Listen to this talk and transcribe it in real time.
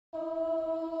My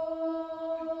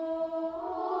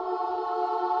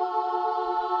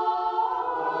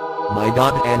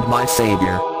God and my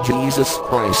Savior, Jesus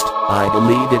Christ, I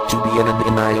believe it to be an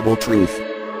undeniable truth.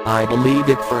 I believe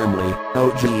it firmly,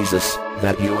 O Jesus,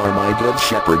 that you are my good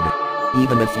shepherd.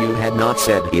 Even if you had not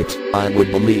said it, I would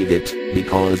believe it,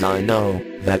 because I know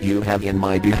that you have in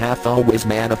my behalf always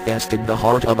manifested the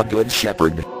heart of a good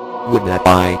shepherd. Would that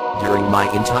I, during my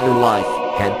entire life,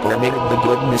 had permitted the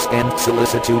goodness and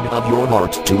solicitude of your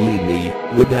heart to lead me.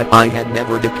 Would that I had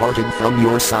never departed from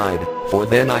your side, for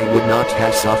then I would not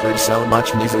have suffered so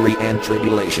much misery and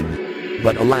tribulation.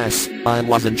 But alas, I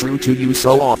was untrue to you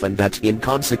so often that in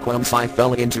consequence I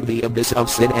fell into the abyss of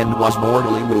sin and was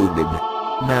mortally wounded.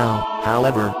 Now,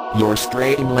 however, your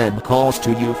straying lamb calls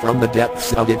to you from the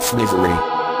depths of its misery.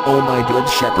 O my good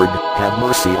shepherd, have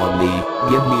mercy on me,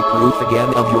 give me proof again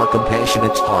of your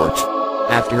compassionate heart.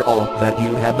 After all that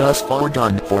you have thus far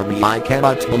done for me, I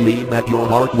cannot believe that your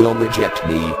heart will reject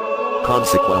me.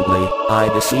 Consequently, I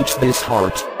beseech this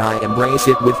heart, I embrace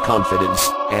it with confidence,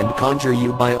 and conjure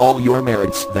you by all your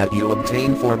merits that you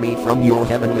obtain for me from your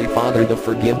heavenly Father the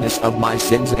forgiveness of my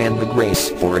sins and the grace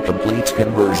for a complete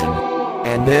conversion.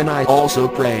 And then I also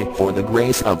pray for the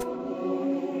grace of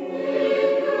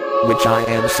which I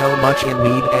am so much in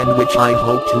need and which I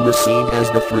hope to receive as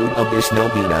the fruit of this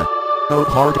novena. O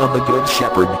heart of the Good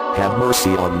Shepherd, have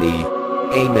mercy on me.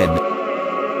 Amen.